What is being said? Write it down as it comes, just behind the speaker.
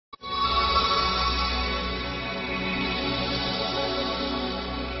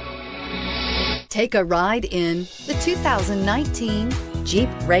Take a ride in the 2019 Jeep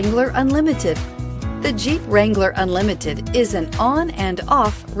Wrangler Unlimited. The Jeep Wrangler Unlimited is an on- and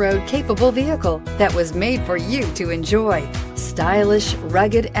off-road capable vehicle that was made for you to enjoy. Stylish,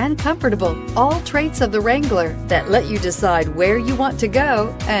 rugged, and comfortable, all traits of the Wrangler that let you decide where you want to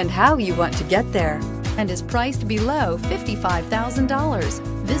go and how you want to get there, and is priced below $55,000.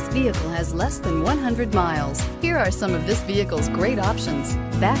 This vehicle has less than 100 miles. Here are some of this vehicle's great options: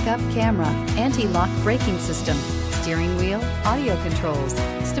 backup camera, anti-lock braking system, steering wheel audio controls,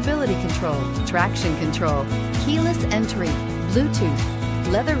 stability control, traction control, keyless entry,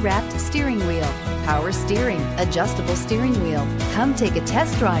 Bluetooth, leather-wrapped steering wheel, power steering, adjustable steering wheel. Come take a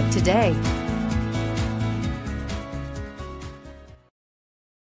test drive today.